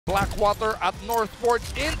Blackwater at NorthPort.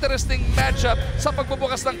 Interesting matchup sa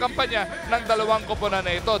pagbubukas ng kampanya ng dalawang koponan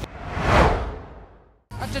na ito.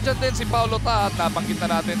 At dyan din si Paolo Taha at nabanggit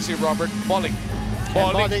na natin si Robert Bolick.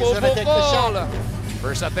 Bolick pupukol.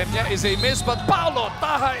 First attempt niya is a miss, but Paolo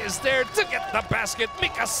Taha is there to get the basket. May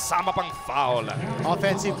kasama pang foul.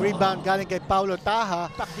 Offensive rebound galing kay Paolo Taha.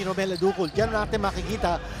 Ni Romel Adukol. Diyan natin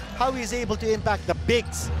makikita how he's able to impact the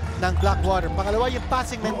bigs ng Blackwater. Pangalawa yung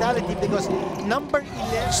passing mentality because number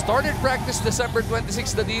 11. Started practice December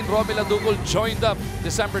 26. Nadine Romel Adukol joined up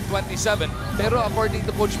December 27. Pero according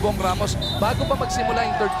to Coach Bong Ramos, bago pa magsimula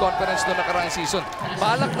yung third conference noong nakaraang season,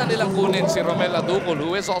 balak na nilang kunin si Romel Adukol,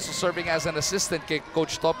 who is also serving as an assistant kay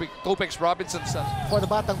Coach Topex Robinson. For the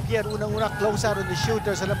Batang Pier, unang-una close out on the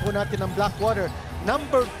shooters. Alam po natin ng Blackwater,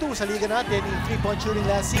 number 2 sa liga natin in 3-point shooting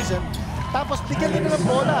last season. Tapos bigyan nila ng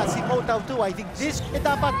bola si Motaw 2. I think this,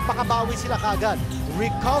 dapat makabawi sila kagad.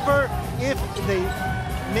 Recover if they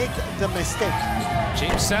make the mistake.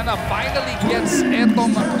 James Sena finally gets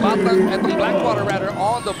etong Blackwater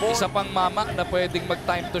on the board. Isa pang mama na pwedeng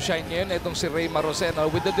mag-time to shine ngayon, itong si Ray Marosena.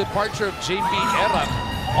 With the departure of JP Era,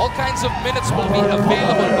 all kinds of minutes will be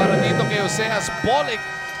available para dito kay Joseas. Bolick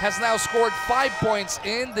has now scored 5 points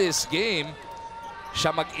in this game.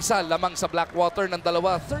 Siya mag-isa lamang sa Blackwater ng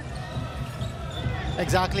dalawa.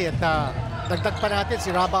 Exactly, at dagdag pa natin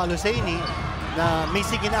si Raba Alusaini na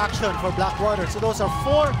missing in action for Blackwater. So those are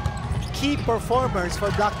 4 key performers for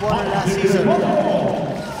Blackwater last season.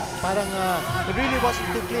 Parang it really wasn't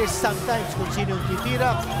too clear sometimes kung sino yung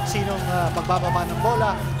titira, sinong magbababa ng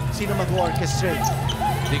bola, sino mag-orchestrate.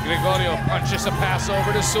 Di Gregorio punches a pass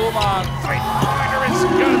over to Suman. Three-pointer is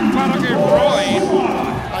good para kay Roy.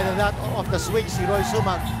 Either that or off the switch, si Roy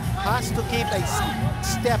Suman has to keep a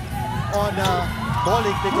step on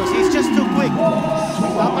Bolick because he's just too quick.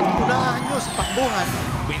 Dapat punahan nyo sa takbuhan.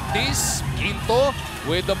 Quintis, Quinto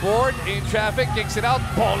with the board in traffic, kicks it out.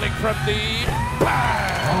 Bolick from the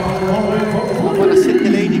What a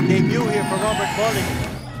scintillating debut here for Robert Bolick.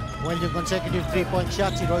 Well, yung consecutive 3-point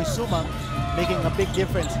shots si Roy Sumang making a big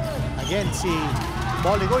difference. Again, si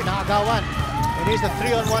Bolick, nakagawan. And here's the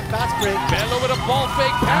 3-on-1 pass break. Bello with a ball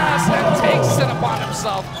fake pass and takes it upon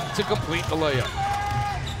himself to complete the layup.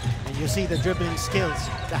 You see the dribbling skills,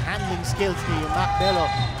 the handling skills ni Mac Bello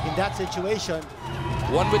in that situation.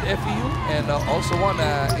 One with FEU and also one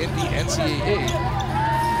in the NCAA.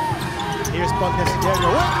 Here's Paul Desiderio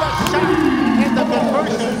with the shot and the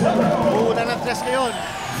conversion. Una ng tres ngayon.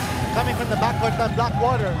 Coming from the backcourt ng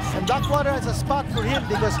Blackwater. And Blackwater has a spot for him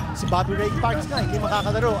because si Bobby Ray Parks na hindi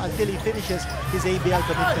makakalaro until he finishes his ABL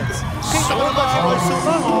commitments.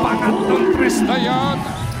 Pangatlong tres na yan.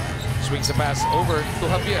 Swings a pass over to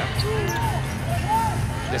Javier.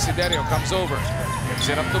 Desiderio comes over. Gives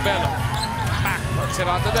it up to Bello. Mac puts it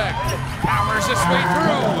on the deck. Powers his way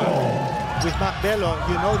through. With Mac Bello,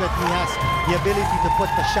 you know that he has the ability to put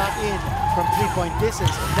the shot in from 3-point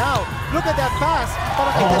distance. And now, look at that pass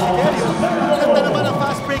para kay Desiderio. Ganda naman ang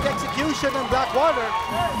fast break execution ng Blackwater.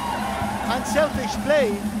 Unselfish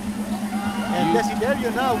play. And Desiderio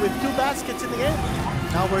now with 2 baskets in the game.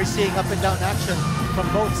 Now we're seeing up and down action from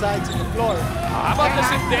both sides of the floor. How about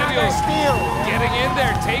Desiderio steal? Getting in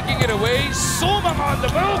there, taking it away. Sumang on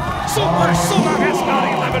the move. Super Sumang has got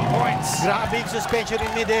 11 points. Grabe yung suspension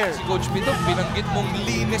in mid-air. Si Coach Pito, binanggit mong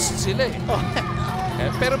linis sila eh.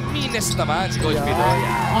 Pero minus naman si Coach Pito.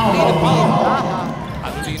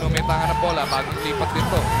 Alulino may tanga ng bola, bagong lipat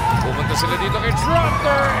dito. Pupunta sila dito kay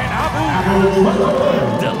Trotter and Abu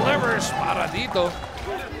delivers para dito.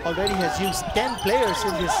 Already has used 10 players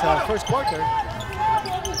in this first quarter.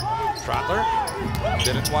 Trotter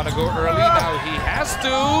didn't want to go early, now he has to.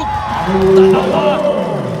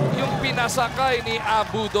 Yung pinasakay ni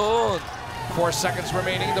Abu doon. 4 seconds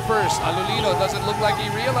remaining in the first. Alulino doesn't look like he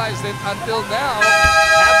realized it until now.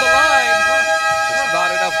 Had the line. Just not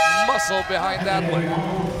enough muscle behind that one.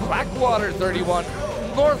 Blackwater 31,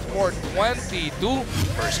 NorthPort 22.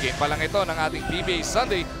 First game pa lang ito ng ating PBA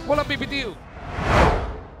Sunday. Walang BBTU.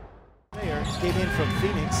 Came in from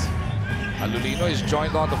Phoenix. Alulino is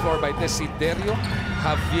joined on the floor by Desiderio.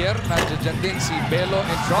 Javier, nandiyan din si Bello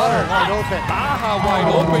and Trotter. Wide open. Taha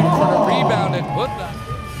wide open for the rebound and put that.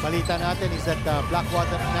 Balita natin is that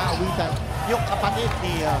Blackwater naawitan yung kapatid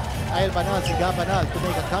ni Ael Banal, si Gabanal, to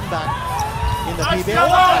make a comeback in the PBA.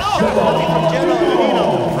 Shot coming from Jero Alulino.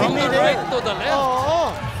 From the right to the left.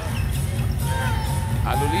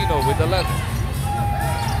 Alulino with the left.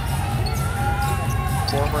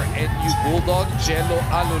 Former NU Bulldog, Jello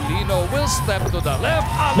Alulino will step to the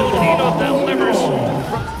left. Alulino delivers.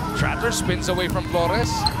 Trotter spins away from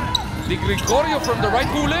Flores. Di Gregorio from the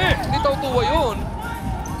right. Huli! Hindi tautuwa yun.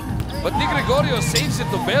 But Di Gregorio saves it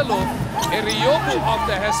to Belo. Eriobu off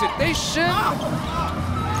the hesitation.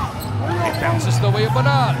 It bounces the way of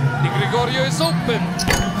Banal. Di Gregorio is open.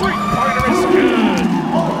 Three-pointer is good.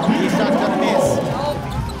 He's not gonna miss.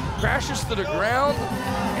 Crashes to the ground.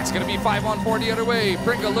 It's gonna be 5-on-4 the other way.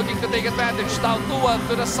 Pringle looking to take advantage. Tautua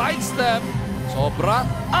to the sidestep. Sobra.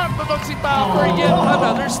 At tutog si Tao for yet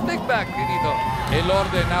another stick back dito.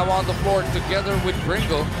 Elorde now on the floor together with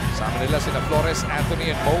Pringle. Sama nila sina Flores,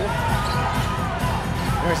 Anthony, and Mo.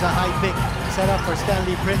 There's a high pick set up for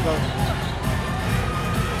Stanley Pringle.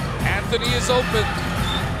 Anthony is open.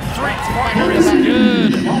 Three-pointer is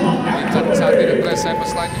good. Ito sa atin ang 3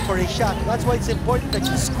 seconds line. For a shot. That's why it's important that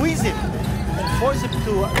you squeeze him and force him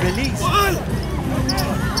to release.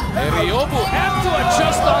 Eriobu had to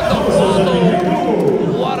adjust on the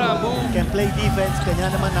follow. What a move. Can play defense.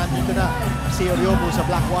 Kanya naman nandito na si Eriobu sa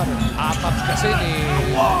Blackwater. Apat kasi ni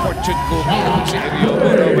Fortune Cookie ang si Eriobu.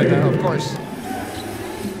 No? But of course,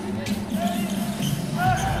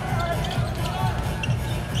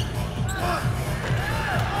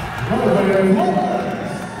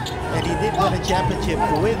 And he did win a championship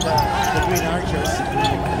with the Green Archers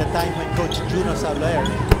at the time when Coach Juno Sauler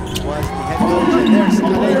was the head coach. And there's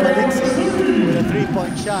Alain Maliksi with a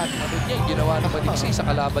 3-point shot. yung ginawa ng Maliksi sa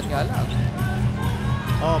kalaban nga lang.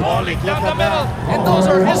 Oh, Bolick, Down look the at middle. that. And those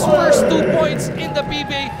are his first 2 points in the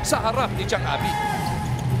PBA sa harap ni Chang Abi.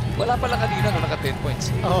 Wala pala kanina na naka 10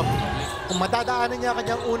 points. Oh, kung matadaanan niya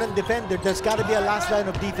kanyang unang defender, there's gotta be a last line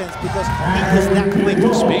of defense because he is that quick.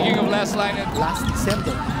 Speaking of last line, Last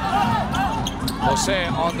December. Jose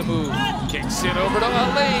on the move. Kicks it over to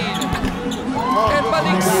Alain. Oh, And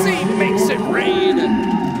Maliksi makes it rain in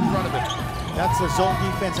front of him. that's the zone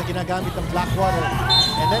defense na ginagamit ng Blackwater.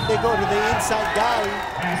 And then they go to the inside guy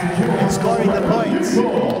and scoring the points.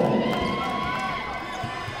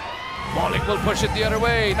 Bolick will push it the other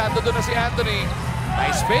way. Nandoon na si Anthony.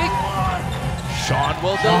 Nice fake. Sean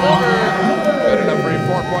will deliver. Good enough for a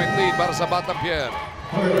 4-point lead para sa Batang Pier.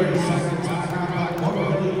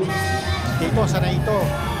 Dito, sana ito.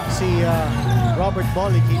 Si Robert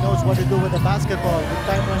Bolick, he knows what to do with the basketball with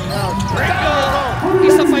time running out.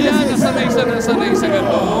 Isa pa yan na sanay sa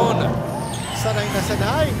ganoon. Sanay na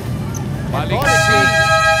sanay. Balik Bolick si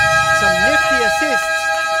some nifty assists.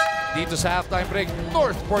 dito sa halftime break.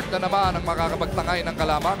 NorthPort na naman ang makakapagtangay ng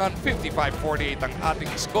kalamangan. 55-48 ang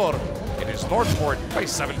ating score. It is NorthPort by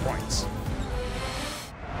 7 points.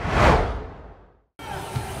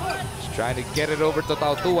 Trying to get it over to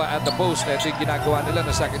Tautua at the post. Ito yung ginagawa nila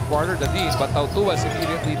na second quarter, the Dean. But Tautua is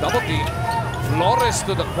immediately double team. Flores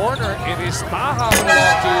to the corner. It is Taha with a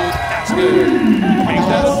long two. That's good. Make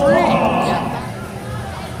that a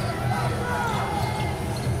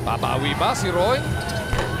 3. Babawi ba si Roy?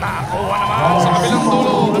 Nakakuha naman sa kabilang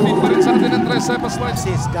dulo. Amid pa rin sa atin ang 3 seconds line.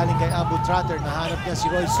 Assist galing kay Abu Trotter. Nahanap niya si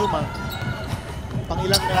Roy Sumang.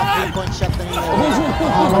 Pang-ilang na 3-point shot na niya.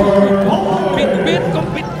 Bit-bit kung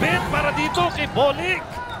bit-bit para dito kay Bolick.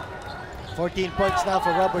 14 points now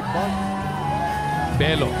for Robert Bolick.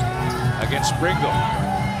 Belo against Pringle.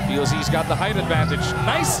 Feels he's got the height advantage.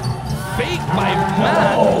 Nice fake by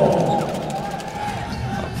Matt.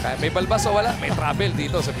 Okay, may balbas o wala? May travel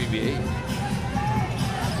dito sa PBA.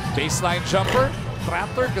 Baseline jumper.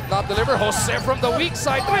 Trapper could not deliver. Jose from the weak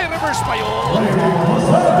side. Reverse pa yun.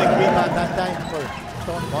 Big rebound that time for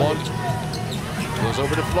Tom Bolick. Goes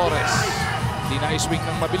over to Flores. Di na i-swing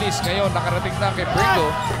ng mabilis. Ngayon, nakarating na kay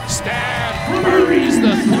Pringle. Stan buries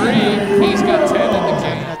the 3. He's got 10 in the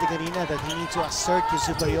game. Natin kanina that he needs to assert his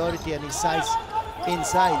superiority and his size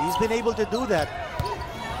inside. He's been able to do that.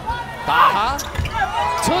 Taha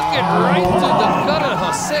took it right to the gut of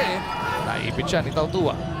Jose. Naipit siya ni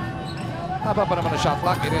Tautua. Haba pa naman ang shot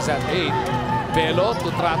clock. It is at 8. Belo to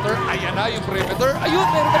Tratter. Ayan na yung perimeter. Ayun,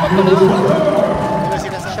 meron naman pala. Kasi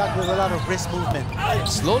nasa shot with a lot of wrist movement.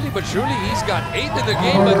 Slowly but surely, he's got 8 in the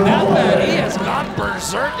game. But that man, he has gone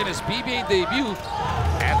berserk in his PBA debut.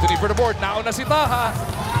 Anthony for the board. Now na si Taha.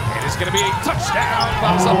 It is going to be a touchdown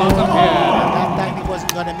para sa Batang Pier. That time he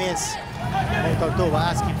wasn't gonna miss. Tautua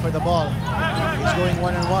asking for the ball. He's going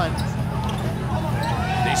one-on-one.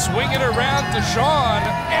 They swing it around to Sean,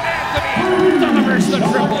 and Anthony delivers the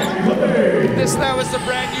triple. This now is the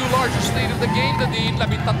brand new largest lead of the game. The Dean,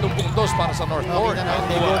 13 puntos para sa NorthPort.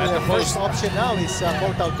 They go to the first option now is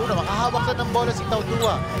for Tautua. Makahawak na ng bola si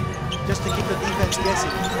Tautua just to keep the defense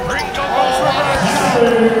guessing. Pringle goes for the shot.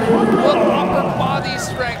 What upper body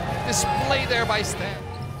strength display there by Stan.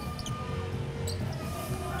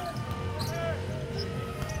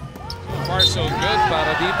 Far so good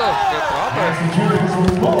para dito kay Trotter.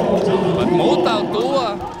 But Mo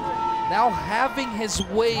Tautua now having his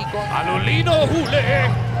way. Alolino huli.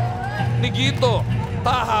 ni Gito.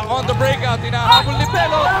 Taha on the breakout. Hinahabol ni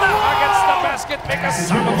Belo. Taha gets the basket. May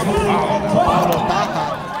kasama pang foul. Paolo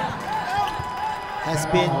Taha has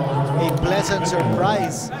been a pleasant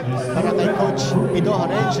surprise para kay Coach Pido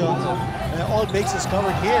Horencio. All bases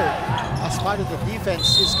covered here as far as the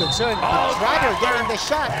defense is concerned. But rather getting the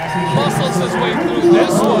shot. Muscles his way through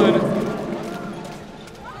this one.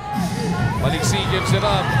 Maliksi gives it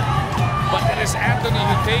up. But it is Anthony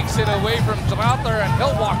who takes it away from Trotter and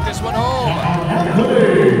he'll walk this one home.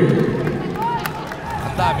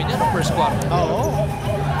 Ang dami niya ng first quarter. Oh.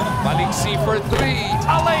 Maliksi for three.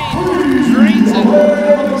 Alain drains it.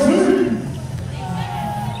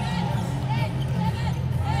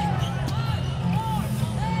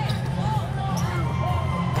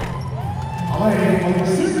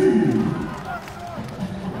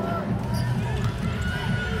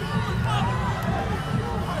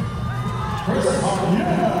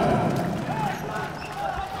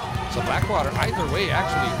 So Blackwater, either way,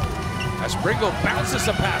 actually, as Bringo bounces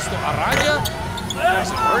a pass to Aranya,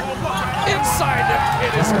 doesn't hurt. Inside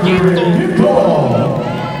it is Gito.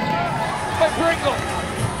 By Bringo.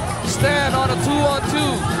 Stand on a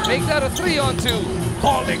 2-on-2. Make that a 3-on-2.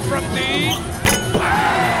 Calling from deep.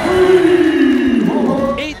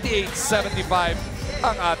 88-75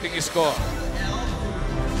 ang ating score.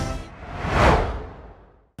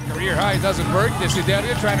 Career high doesn't work.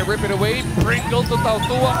 Desiderio trying to rip it away. Pringle to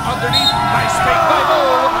Tautua underneath. Nice fake by Mo.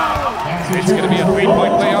 It's going to be a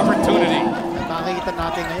 3-point play opportunity. Makikita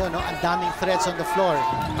natin ngayon, no? Ang daming threats on the floor.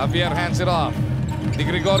 Javier hands it off. Di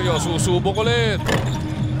Gregorio susubok ulit.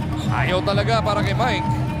 Ayaw talaga para kay Mike.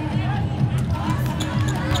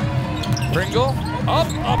 Pringle. Up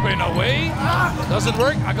and away. Doesn't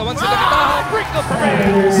work. Agawan sila ni Taha. Pringle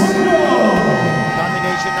prevents.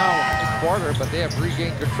 Domination now. Quarter, but they have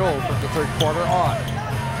regained control from the third quarter on.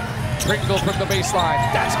 Pringle from the baseline.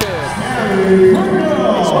 That's good.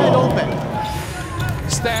 It's wide open.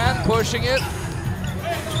 Stan pushing it.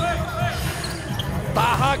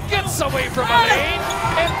 Taha gets away from Alain.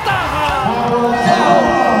 And Taha now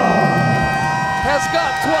has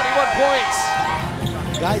got 21 points.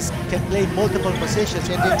 Guys can play multiple positions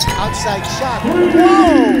and then outside shot.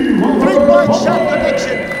 Whoa! 3-point shot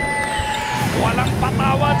connection. Walang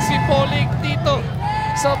patawad si Bolick dito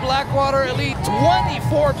sa Blackwater Elite.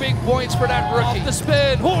 24 big points for that rookie. Off the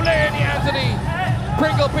spin. Huli ni Anthony.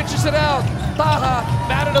 Pringle pitches it out. Taha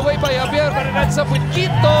batted away by Javier, but it ends up with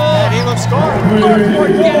Quito. And he will score.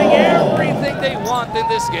 NorthPort getting everything they want in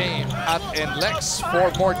this game. At NLEX,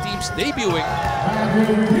 4 more teams debuting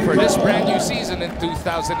for this brand new season in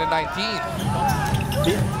 2019.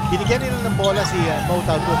 Binigyan nila ng bola si Mo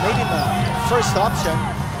Tautua. Made him a first option.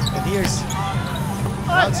 And here's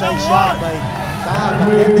outside shot by Taha.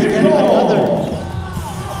 But then they get another.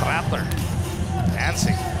 Trotter.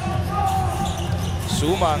 Dancing.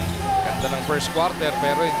 Sumang. Ganda ng first quarter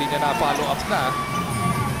pero hindi niya na-follow up na.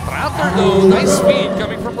 Trotter though. Nice speed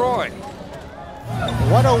coming from Roy.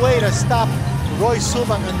 What a way to stop Roy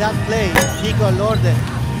Sumang on that play. Nico Lorden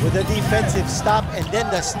with a defensive stop and then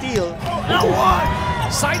the steal.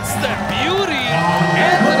 Sidestep beauty.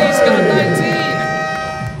 Anthony's got 19.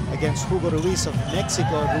 Against Hugo Ruiz of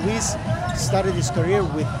Mexico. Ruiz started his career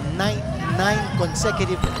with 9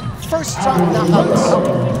 consecutive first-round knockouts.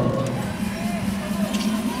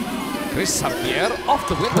 Chris Javier off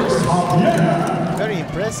the windows. Very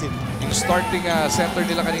impressive. Yung starting center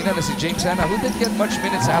nila kanina na si James Hanna, who didn't get much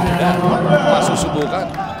minutes after that.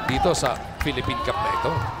 Masusubukan dito sa Philippine Cup na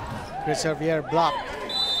ito. Chris Javier blocked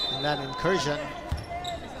in that incursion.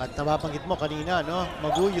 At nababanggit mo kanina, no?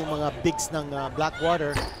 Magu yung mga bigs ng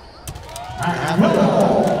Blackwater.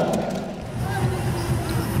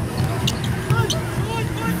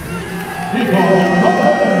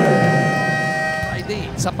 Friday,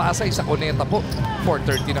 sa Pasay, sa Cuneta po.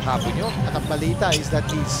 4:30 ng hapon yun. At ang balita is that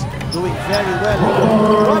he's doing very well.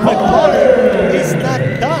 Robert Bolick is not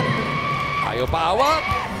done. Ayaw pa awat.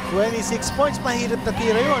 26 points, mahirap na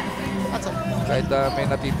tira yun. Kahit may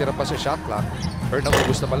natitira pa sa shot clock. Or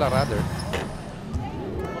naubos na pala, rather.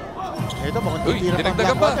 Ito, mukhang Uy, titira pang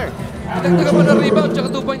dinagdagan pa. Blackwater. Dinagdagan pa ng rebound,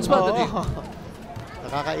 tsaka 2 points pa. Oo.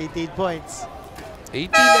 Nakaka 18 points.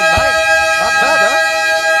 18 and 9. Not bad, ha?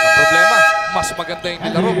 Ang problema, mas maganda yung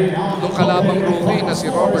nilaro nung kalabang rookie na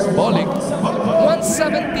si Robert Bolick.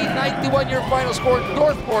 117-91 your final score.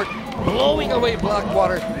 NorthPort blowing away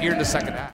Blackwater here in the second half.